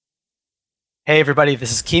Hey everybody,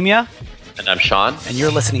 this is Kimia. And I'm Sean. And you're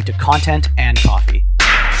listening to Content and Coffee.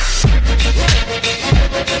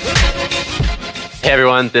 Hey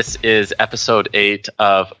everyone, this is episode 8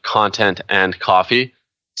 of Content and Coffee.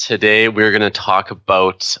 Today we're going to talk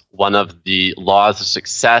about one of the laws of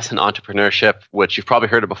success in entrepreneurship, which you've probably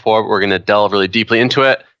heard of before, but we're going to delve really deeply into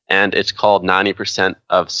it. And it's called 90%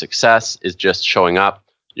 of success is just showing up.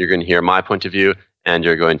 You're going to hear my point of view, and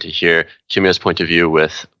you're going to hear Kimia's point of view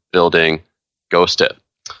with building Ghost It.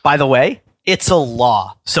 By the way, it's a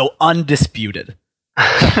law, so undisputed. No,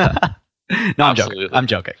 I'm joking. I'm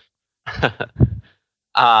joking.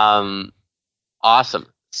 Awesome.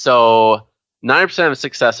 So 90% of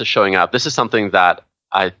success is showing up. This is something that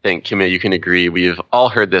I think, Kimia, you can agree. We've all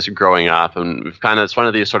heard this growing up, and it's one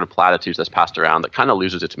of these sort of platitudes that's passed around that kind of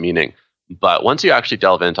loses its meaning. But once you actually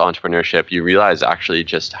delve into entrepreneurship, you realize actually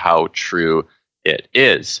just how true it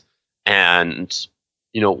is. And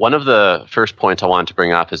one of the first points I wanted to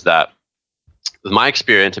bring up is that with my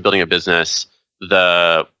experience in building a business,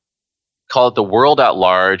 call it the world at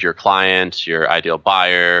large, your client, your ideal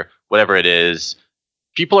buyer, whatever it is,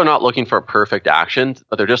 people are not looking for perfect actions,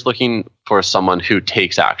 but they're just looking for someone who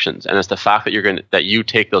takes actions. And it's the fact that you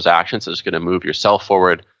take those actions that's going to move yourself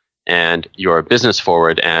forward and your business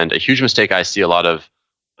forward. And a huge mistake I see a lot of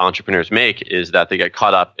entrepreneurs make is that they get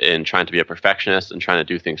caught up in trying to be a perfectionist and trying to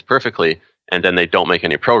do things perfectly, and then they don't make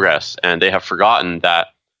any progress. And they have forgotten that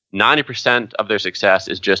 90% of their success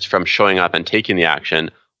is just from showing up and taking the action.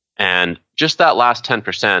 And just that last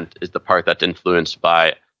 10% is the part that's influenced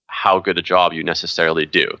by how good a job you necessarily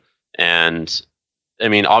do. And I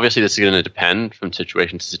mean, obviously this is going to depend from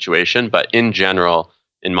situation to situation, but in general,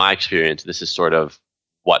 in my experience, this is sort of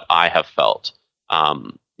what I have felt.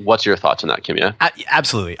 What's your thoughts on that, Kimia?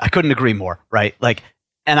 Absolutely. I couldn't agree more, right?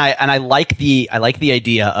 And I like the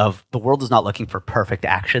idea of the world is not looking for perfect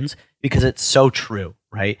actions, because it's so true,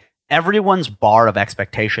 right? Everyone's bar of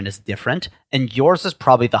expectation is different, and yours is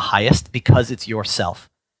probably the highest because it's yourself.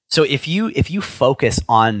 So if you focus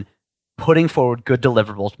on putting forward good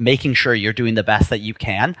deliverables, making sure you're doing the best that you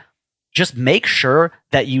can, just make sure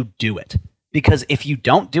that you do it. Because if you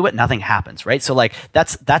don't do it, nothing happens, right? So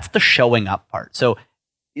that's the showing up part. So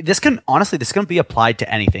this can be applied to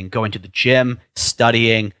anything. Going to the gym,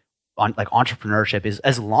 studying, entrepreneurship is,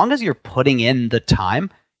 as long as you're putting in the time,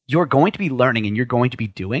 you're going to be learning and you're going to be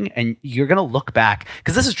doing, and you're going to look back,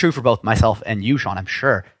 because this is true for both myself and you, Sean, I'm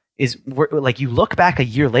sure, you look back a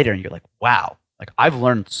year later and you're like, wow, I've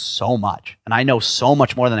learned so much and I know so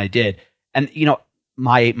much more than I did. And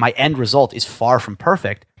my end result is far from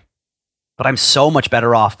perfect, but I'm so much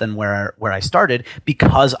better off than where I started,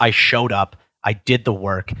 because I showed up, I did the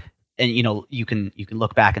work, and you can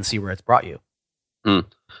look back and see where it's brought you.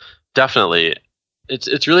 Definitely.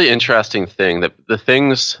 It's really interesting thing that the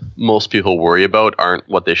things most people worry about aren't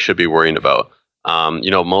what they should be worrying about.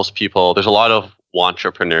 Most people, there's a lot of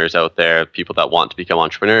entrepreneurs out there, people that want to become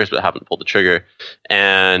entrepreneurs but haven't pulled the trigger.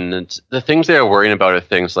 And the things they're worrying about are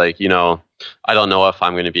things like, I don't know if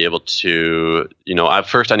I'm going to be able to,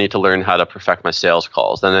 first I need to learn how to perfect my sales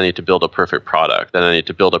calls. Then I need to build a perfect product. Then I need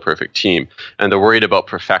to build a perfect team. And they're worried about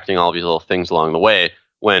perfecting all these little things along the way,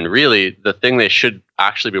 when really the thing they should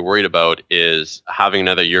actually be worried about is having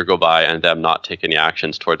another year go by and them not take any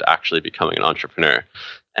actions towards actually becoming an entrepreneur.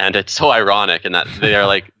 And it's so ironic in that they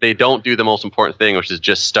are they don't do the most important thing, which is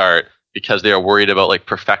just start, because they are worried about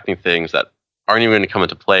perfecting things that aren't even going to come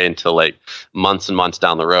into play until months and months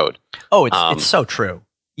down the road. Oh, it's so true.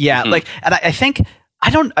 Yeah. And I think, I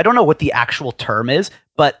don't know what the actual term is,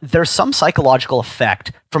 but there's some psychological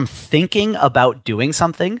effect from thinking about doing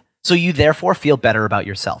something, so you therefore feel better about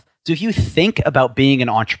yourself. So if you think about being an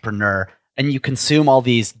entrepreneur and you consume all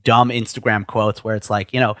these dumb Instagram quotes where it's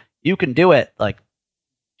you can do it,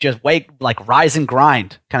 just wait, rise and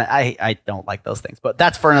grind. I don't like those things, but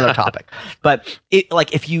that's for another topic. But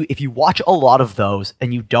if you watch a lot of those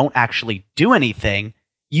and you don't actually do anything,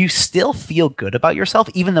 you still feel good about yourself,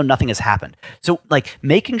 even though nothing has happened. So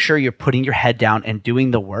making sure you're putting your head down and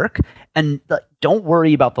doing the work, and don't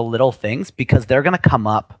worry about the little things, because they're going to come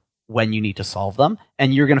up when you need to solve them,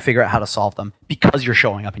 and you're going to figure out how to solve them because you're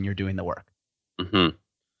showing up and you're doing the work. Mm-hmm.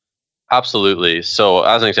 Absolutely. So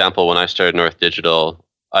as an example, when I started North Digital,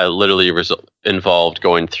 I literally involved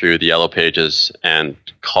going through the yellow pages and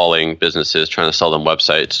calling businesses, trying to sell them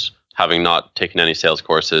websites, having not taken any sales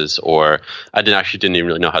courses, or I didn't even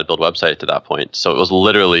really know how to build websites at that point. So it was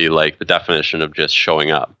literally the definition of just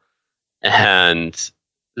showing up. And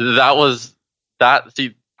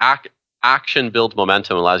action builds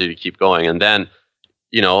momentum, allows you to keep going. And then,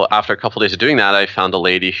 after a couple of days of doing that, I found a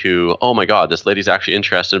lady who, oh my God, this lady's actually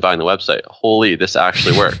interested in buying the website. Holy, this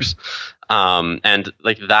actually works. And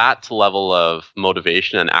like that level of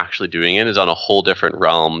motivation and actually doing it is on a whole different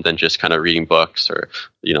realm than just kind of reading books or,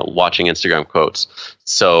 watching Instagram quotes.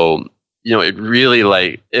 So, it really,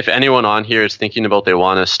 like, if anyone on here is thinking about they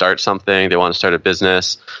want to start something, they want to start a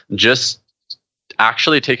business, just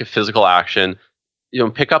actually take a physical action,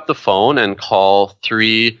 pick up the phone and call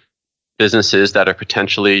 3 businesses that are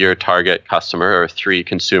potentially your target customer or 3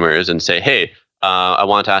 consumers and say, hey, I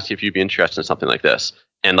want to ask you if you'd be interested in something like this.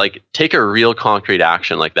 And like take a real concrete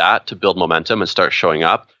action like that to build momentum and start showing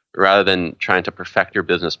up rather than trying to perfect your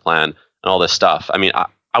business plan and all this stuff. I mean,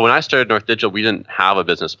 when I started North Digital, we didn't have a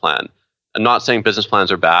business plan. I'm not saying business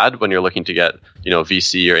plans are bad. When you're looking to get,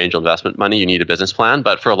 VC or angel investment money, you need a business plan.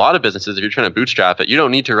 But for a lot of businesses, if you're trying to bootstrap it, you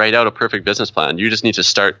don't need to write out a perfect business plan. You just need to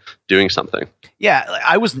start doing something.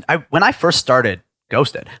 Yeah, when I first started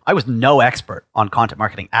Ghosted, I was no expert on content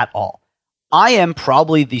marketing at all. I am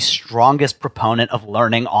probably the strongest proponent of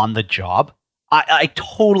learning on the job. I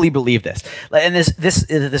totally believe this, and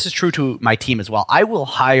this is true to my team as well. I will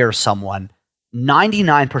hire someone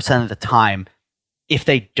 99% of the time if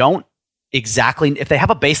they have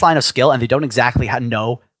a baseline of skill and they don't exactly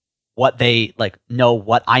know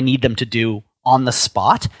what I need them to do on the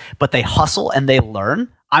spot, but they hustle and they learn.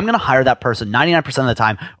 I'm going to hire that person 99% of the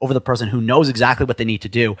time over the person who knows exactly what they need to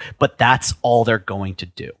do, but that's all they're going to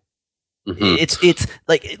do. Mm-hmm. It's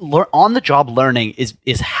like on the job learning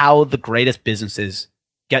is how the greatest businesses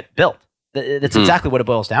get built. That's exactly what it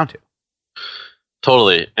boils down to.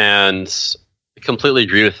 Totally, and I completely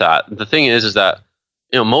agree with that. The thing is that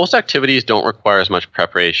most activities don't require as much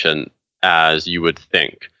preparation as you would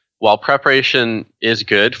think. While preparation is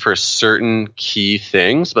good for certain key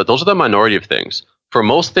things, but those are the minority of things. For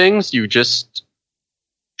most things, you just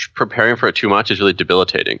preparing for it too much is really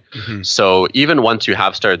debilitating. Mm-hmm. So even once you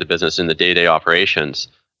have started the business in the day-to-day operations,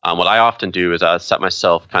 what I often do is I set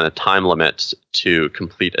myself kind of time limits to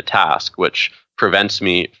complete a task, which prevents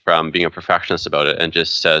me from being a perfectionist about it and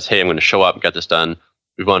just says, hey, I'm going to show up, get this done,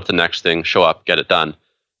 move on to the next thing, show up, get it done.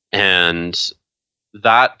 And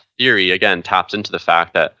that theory, again, taps into the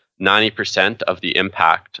fact that 90% of the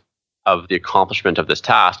impact of the accomplishment of this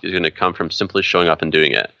task is going to come from simply showing up and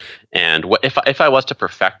doing it. And if I was to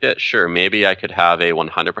perfect it, sure, maybe I could have a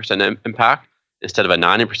 100% impact instead of a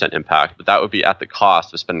 90% impact, but that would be at the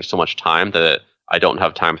cost of spending so much time that I don't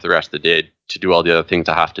have time for the rest of the day to do all the other things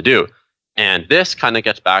I have to do. And this kind of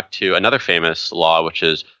gets back to another famous law, which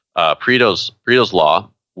is Pareto's law,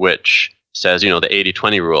 which says, the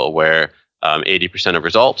 80-20 rule, where 80% of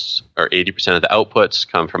results or 80% of the outputs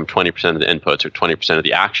come from 20% of the inputs or 20% of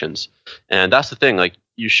the actions. And that's the thing, like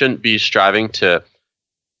you shouldn't be striving to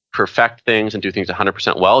perfect things and do things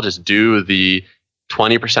 100% well. Just do the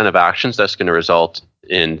 20% of actions that's going to result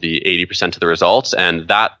in the 80% of the results. And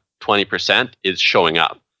that 20% is showing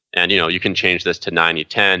up. And, you can change this to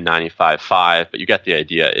 90-10, 95-5, but you get the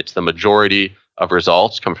idea. It's the majority of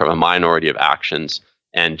results come from a minority of actions.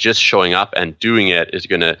 And just showing up and doing it is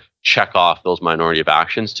going to check off those minority of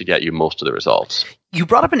actions to get you most of the results. You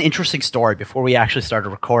brought up an interesting story before we actually started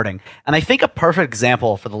recording. And I think a perfect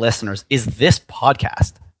example for the listeners is this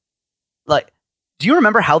podcast. Like, do you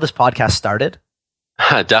remember how this podcast started?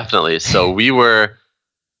 Definitely. So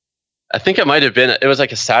I think it was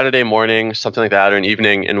like a Saturday morning, something like that, or an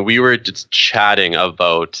evening, and we were just chatting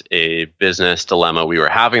about a business dilemma we were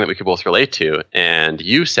having that we could both relate to. And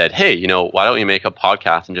you said, hey, why don't we make a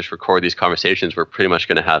podcast and just record these conversations we're pretty much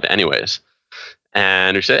going to have anyways?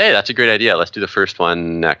 And we said, hey, that's a great idea. Let's do the first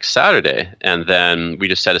one next Saturday. And then we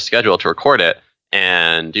just set a schedule to record it.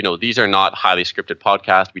 And, these are not highly scripted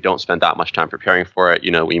podcasts. We don't spend that much time preparing for it.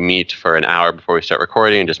 We meet for an hour before we start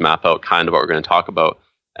recording and just map out kind of what we're going to talk about,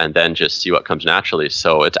 and then just see what comes naturally.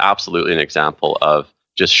 So it's absolutely an example of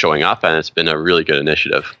just showing up, and it's been a really good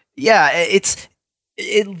initiative. Yeah, it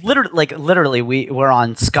literally we're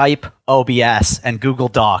on Skype, OBS, and Google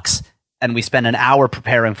Docs, and we spend an hour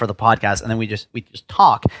preparing for the podcast, and then we just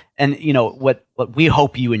talk. And what we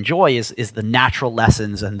hope you enjoy is the natural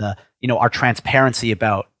lessons and the our transparency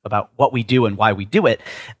about what we do and why we do it.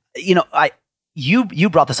 You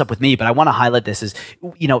brought this up with me, but I want to highlight this is,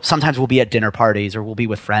 sometimes we'll be at dinner parties or we'll be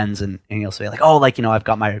with friends and you'll say like, oh, I've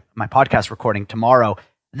got my podcast recording tomorrow.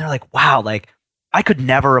 And they're like, wow, like I could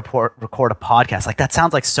never record a podcast. Like that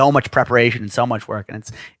sounds like so much preparation and so much work. And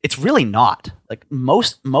it's really not. Like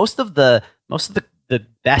most of the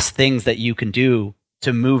best things that you can do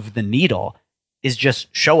to move the needle is just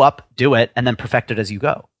show up, do it, and then perfect it as you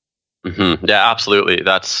go. Mm-hmm. Yeah, absolutely.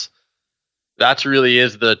 That really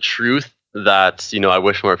is the truth that, I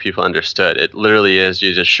wish more people understood. It literally is,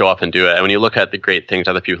 you just show up and do it. And when you look at the great things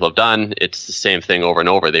other people have done, it's the same thing over and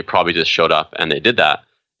over. They probably just showed up and they did that.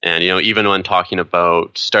 And, even when talking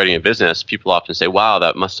about starting a business, people often say, wow,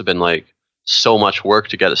 that must have been like so much work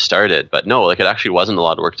to get it started. But no, like it actually wasn't a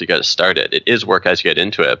lot of work to get it started. It is work as you get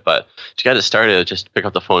into it, but to get it started, just pick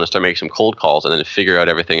up the phone and start making some cold calls and then figure out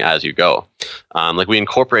everything as you go. Like we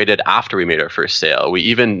incorporated after we made our first sale.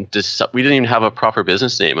 We didn't even have a proper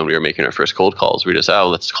business name when we were making our first cold calls. We just,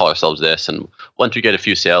 let's call ourselves this. And once we get a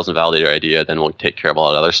few sales and validate our idea, then we'll take care of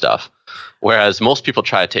all that other stuff. Whereas most people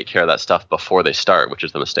try to take care of that stuff before they start, which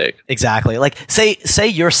is the mistake. Exactly. Like say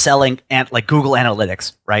you're selling like Google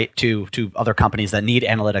Analytics, right, to other companies that need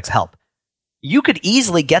analytics help. You could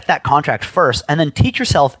easily get that contract first and then teach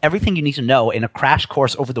yourself everything you need to know in a crash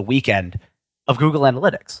course over the weekend of Google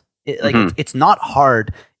Analytics. It's not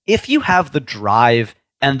hard if you have the drive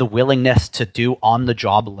and the willingness to do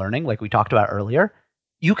on-the-job learning, like we talked about earlier.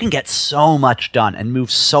 You can get so much done and move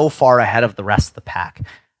so far ahead of the rest of the pack.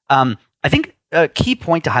 I think a key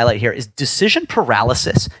point to highlight here is decision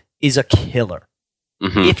paralysis is a killer.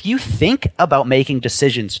 If you think about making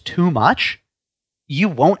decisions too much, you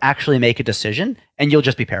won't actually make a decision and you'll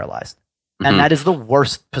just be paralyzed. And that is the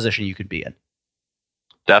worst position you could be in.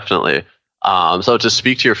 Definitely. So to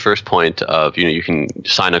speak to your first point of, you can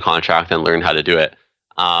sign a contract and learn how to do it.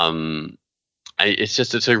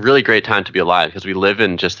 It's a really great time to be alive because we live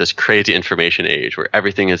in just this crazy information age where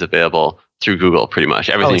everything is available through Google, pretty much.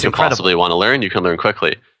 Everything you can possibly want to learn, you can learn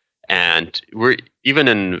quickly. And we're even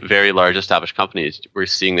in very large established companies, we're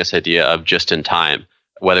seeing this idea of just in time,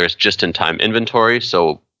 whether it's just in time inventory.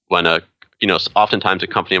 So when oftentimes a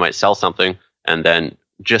company might sell something and then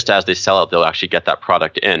just as they sell it, they'll actually get that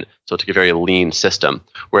product in. So it's a very lean system.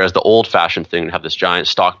 Whereas the old fashioned thing would have this giant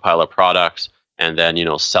stockpile of products and then,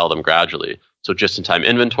 sell them gradually. So just-in-time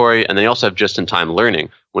inventory, and then you also have just-in-time learning.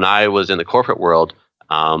 When I was in the corporate world,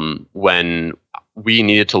 when we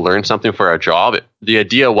needed to learn something for our job, the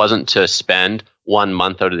idea wasn't to spend 1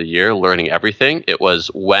 month out of the year learning everything. It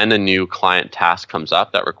was when a new client task comes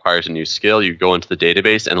up that requires a new skill, you go into the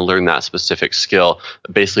database and learn that specific skill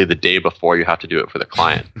basically the day before you have to do it for the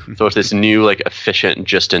client. So it's this new, like, efficient,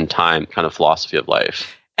 just-in-time kind of philosophy of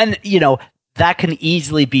life. And, that can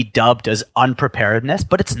easily be dubbed as unpreparedness,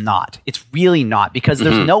 but it's not. It's really not, because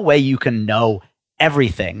there's no way you can know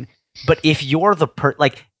everything. But if you're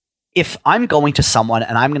if I'm going to someone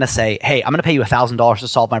and I'm going to say, hey, I'm going to pay you $1,000 to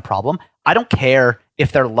solve my problem, I don't care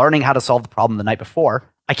if they're learning how to solve the problem the night before.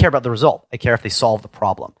 I care about the result. I care if they solve the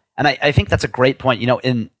problem. And I think that's a great point.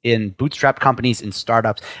 In bootstrap companies, in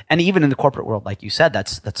startups, and even in the corporate world, like you said,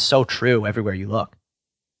 that's so true everywhere you look.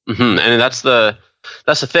 And that's the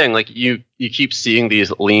thing. Like you keep seeing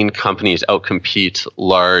these lean companies outcompete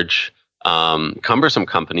large, cumbersome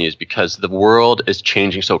companies because the world is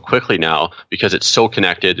changing so quickly now because it's so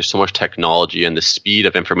connected. There's so much technology and the speed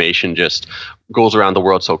of information just goes around the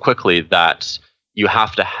world so quickly that you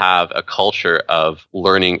have to have a culture of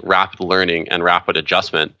rapid learning and rapid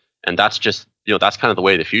adjustment. And that's just, that's kind of the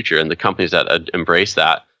way of the future. And the companies that embrace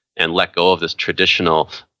that and let go of this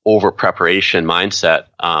traditional over preparation mindset,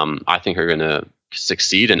 I think are going to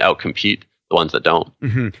succeed and outcompete the ones that don't.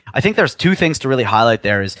 I think there's two things to really highlight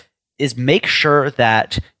there is make sure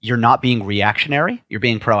that you're not being reactionary, you're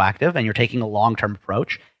being proactive, and you're taking a long-term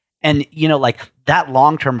approach. And, that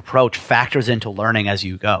long-term approach factors into learning as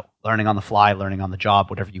you go, learning on the fly, learning on the job,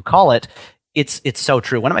 whatever you call it. It's so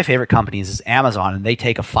true. One of my favorite companies is Amazon, and they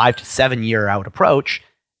take a 5 to 7 year out approach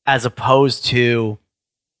as opposed to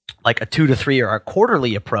like a 2 to 3 or a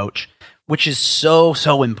quarterly approach, which is so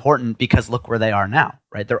important because look where they are now,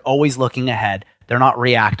 right? They're always looking ahead. They're not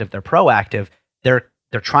reactive. They're proactive. They're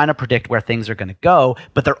trying to predict where things are going to go,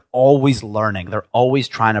 but they're always learning. They're always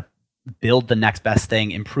trying to build the next best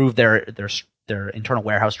thing, improve their internal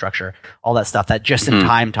warehouse structure, all that stuff. That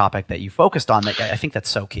just-in-time topic that you focused on, I think that's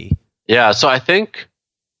so key. Yeah, so I think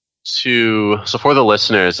so for the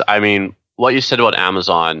listeners, I mean, what you said about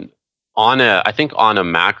Amazon, on a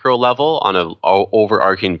macro level, on an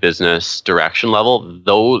overarching business direction level,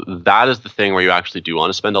 though, that is the thing where you actually do want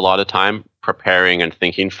to spend a lot of time preparing and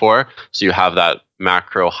thinking for. So you have that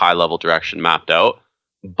macro high level direction mapped out.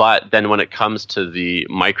 But then when it comes to the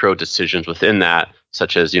micro decisions within that,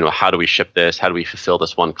 such as, how do we ship this? How do we fulfill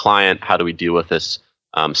this one client? How do we deal with this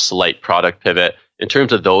slight product pivot? In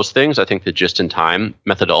terms of those things, I think the just-in-time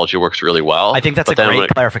methodology works really well. I think that's a great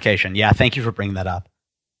clarification. Yeah, thank you for bringing that up.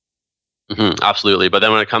 Absolutely. But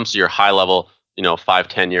then when it comes to your high level,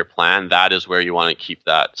 5-10 year plan, that is where you want to keep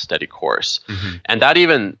that steady course. And that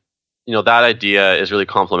even, that idea is really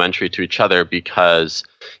complementary to each other, because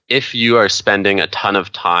if you are spending a ton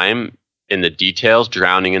of time in the details,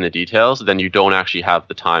 drowning in the details, then you don't actually have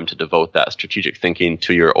the time to devote that strategic thinking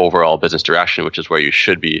to your overall business direction, which is where you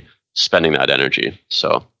should be spending that energy.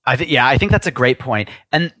 So I think that's a great point.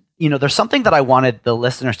 And there's something that I wanted the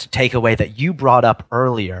listeners to take away that you brought up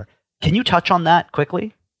earlier. Can you touch on that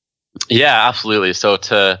quickly? Yeah, absolutely. So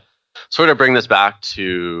to sort of bring this back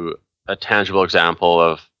to a tangible example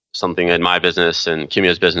of something in my business and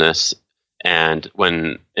Kimia's business, and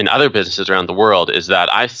when in other businesses around the world, is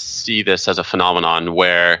that I see this as a phenomenon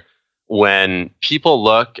where when people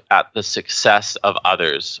look at the success of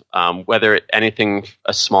others, whether anything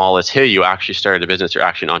as small as, hey, you actually started a business, you're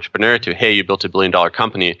actually an entrepreneur, to, hey, you built $1 billion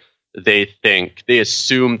company, they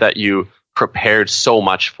assume that you prepared so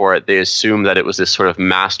much for it. They assume that it was this sort of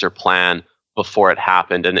master plan before it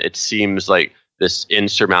happened. And it seems like this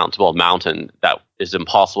insurmountable mountain that is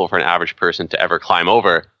impossible for an average person to ever climb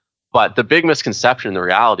over. But the big misconception in the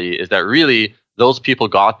reality is that really those people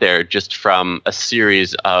got there just from a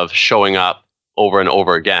series of showing up over and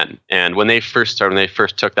over again. And when they first started, when they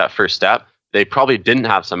first took that first step, they probably didn't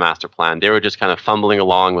have some master plan. They were just kind of fumbling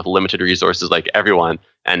along with limited resources like everyone.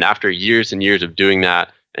 And after years and years of doing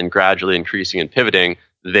that and gradually increasing and pivoting,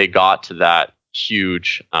 they got to that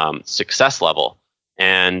huge success level.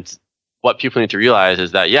 And what people need to realize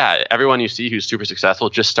is that, yeah, everyone you see who's super successful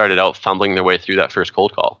just started out fumbling their way through that first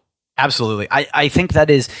cold call. Absolutely. I think that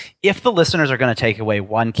is, if the listeners are going to take away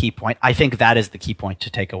one key point, I think that is the key point to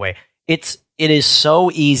take away. It is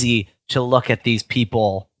so easy to look at these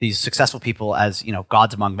people, these successful people, as,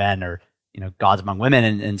 gods among men or, gods among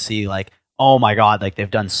women, and see like, oh my God, like they've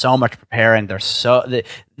done so much preparing. This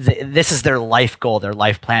is their life goal, their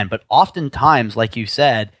life plan. But oftentimes, like you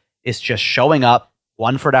said, it's just showing up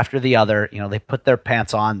one foot after the other. They put their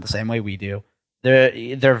pants on the same way we do.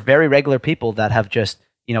 They're very regular people that have just,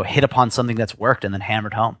 hit upon something that's worked and then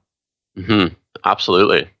hammered home. Mm-hmm.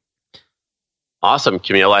 Absolutely. Awesome,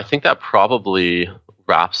 Camille. I think that probably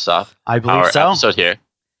wraps up our episode here.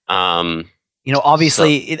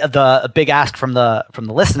 Obviously, the big ask from the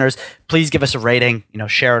listeners, please give us a rating,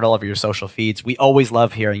 share it all over your social feeds. We always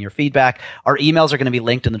love hearing your feedback. Our emails are going to be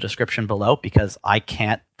linked in the description below because I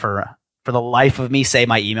can't for the life of me say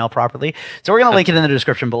my email properly. So we're going to link it in the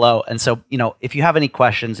description below. And so, if you have any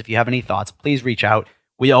questions, if you have any thoughts, please reach out.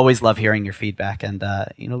 We always love hearing your feedback, and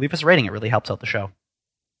leave us a rating. It really helps out the show.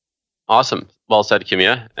 Awesome. Well said,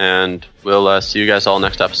 Kimia. And we'll see you guys all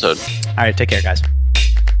next episode. All right. Take care, guys.